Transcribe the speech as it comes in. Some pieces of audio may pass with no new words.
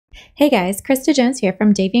Hey guys, Krista Jones here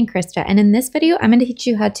from Davy and Krista, and in this video, I'm going to teach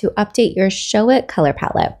you how to update your Showit color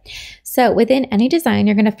palette. So within any design,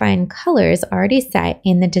 you're going to find colors already set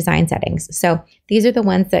in the design settings. So these are the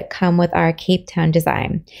ones that come with our Cape Town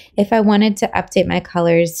design. If I wanted to update my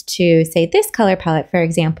colors to say this color palette, for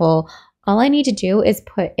example, all I need to do is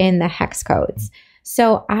put in the hex codes.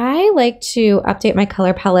 So I like to update my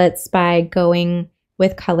color palettes by going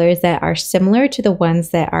with colors that are similar to the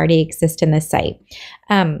ones that already exist in the site.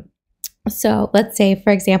 So let's say,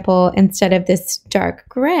 for example, instead of this dark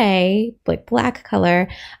gray, like black color,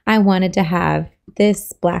 I wanted to have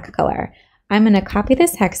this black color. I'm going to copy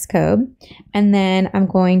this hex code and then I'm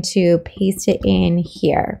going to paste it in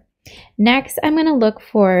here. Next, I'm going to look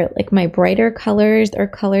for like my brighter colors or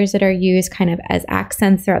colors that are used kind of as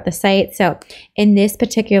accents throughout the site. So in this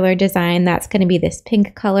particular design, that's going to be this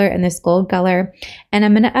pink color and this gold color. And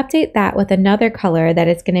I'm going to update that with another color that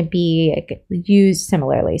is going to be used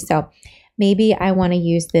similarly. So maybe I want to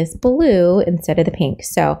use this blue instead of the pink.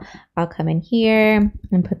 So I'll come in here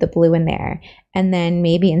and put the blue in there. And then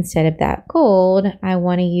maybe instead of that gold, I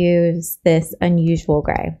want to use this unusual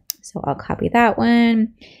gray. So I'll copy that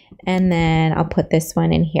one and then I'll put this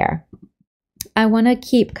one in here. I want to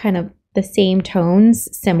keep kind of the same tones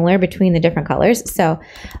similar between the different colors. So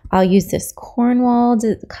I'll use this Cornwall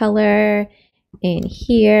color in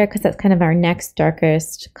here because that's kind of our next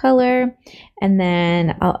darkest color. And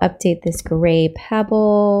then I'll update this gray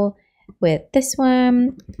pebble with this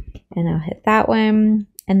one and I'll hit that one.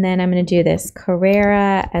 And then I'm going to do this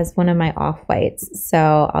Carrera as one of my off-whites.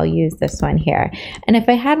 So I'll use this one here. And if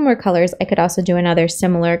I had more colors, I could also do another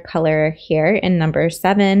similar color here in number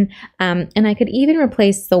 7. And I could even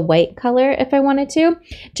replace the white color if I wanted to.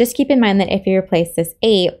 Just keep in mind that if you replace this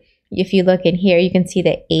 8, if you look in here, you can see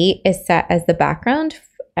that 8 is set as the background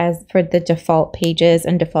as for the default pages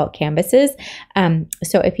and default canvases.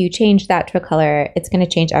 So if you change that to a color, it's going to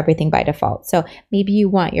change everything by default. So maybe you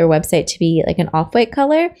want your website to be like an off-white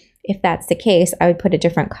color. If that's the case, I would put a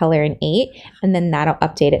different color in 8 and then that'll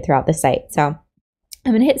update it throughout the site. So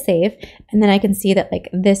I'm going to hit save and then I can see that like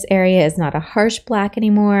this area is not a harsh black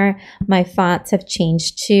anymore. My fonts have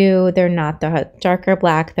changed too. They're not the darker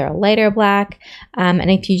black, they're a lighter black. And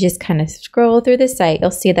if you just kind of scroll through the site, you'll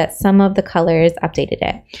see that some of the colors updated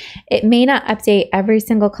it. It may not update every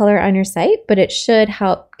single color on your site, but it should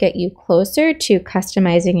help get you closer to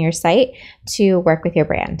customizing your site to work with your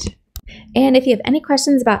brand. And if you have any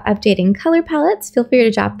questions about updating color palettes, feel free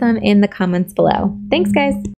to drop them in the comments below. Thanks, guys.